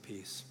amazing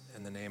peace.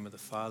 In the name of the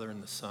Father,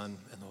 and the Son,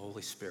 and the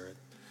Holy Spirit.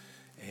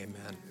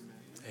 Amen.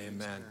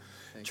 Amen.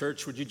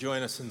 Church, would you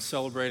join us in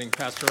celebrating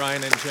Pastor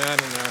Ryan and Jen and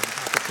their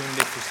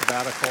opportunity for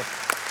sabbatical?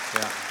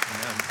 Yeah.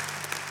 Amen.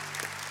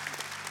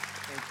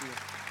 Thank you.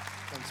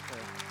 Thanks, Paul.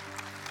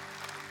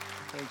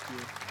 Thank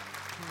you.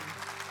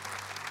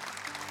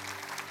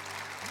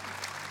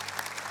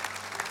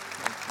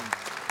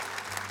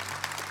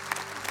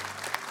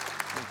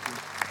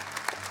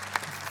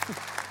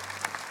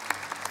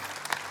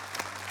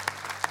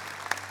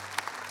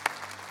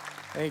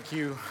 Thank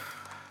you.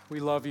 We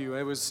love you.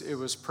 It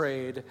was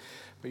prayed,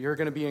 but you're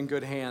going to be in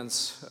good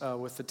hands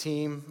with the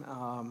team.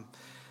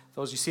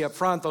 Those you see up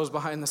front, those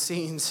behind the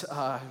scenes,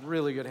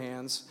 really good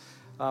hands.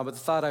 But the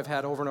thought I've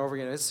had over and over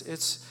again,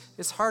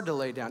 it's hard to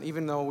lay down,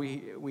 even though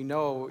we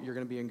know you're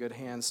going to be in good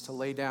hands, to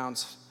lay down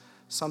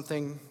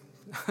something,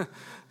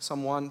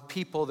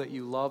 people that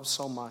you love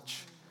so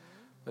much.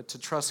 But to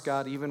trust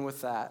God even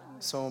with that,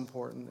 so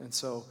important. And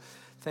so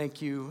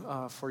thank you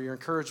for your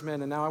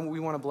encouragement. And now we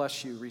want to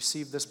bless you.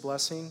 Receive this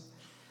blessing.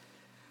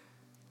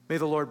 May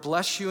the Lord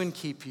bless you and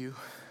keep you.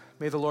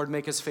 May the Lord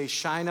make his face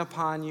shine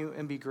upon you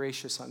and be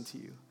gracious unto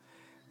you.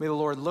 May the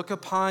Lord look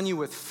upon you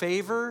with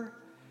favor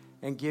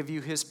and give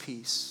you his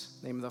peace.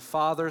 In the name of the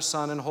Father,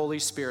 Son, and Holy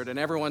Spirit. And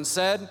everyone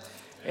said,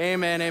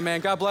 amen, amen.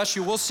 God bless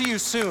you. We'll see you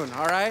soon,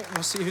 all right?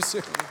 We'll see you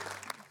soon.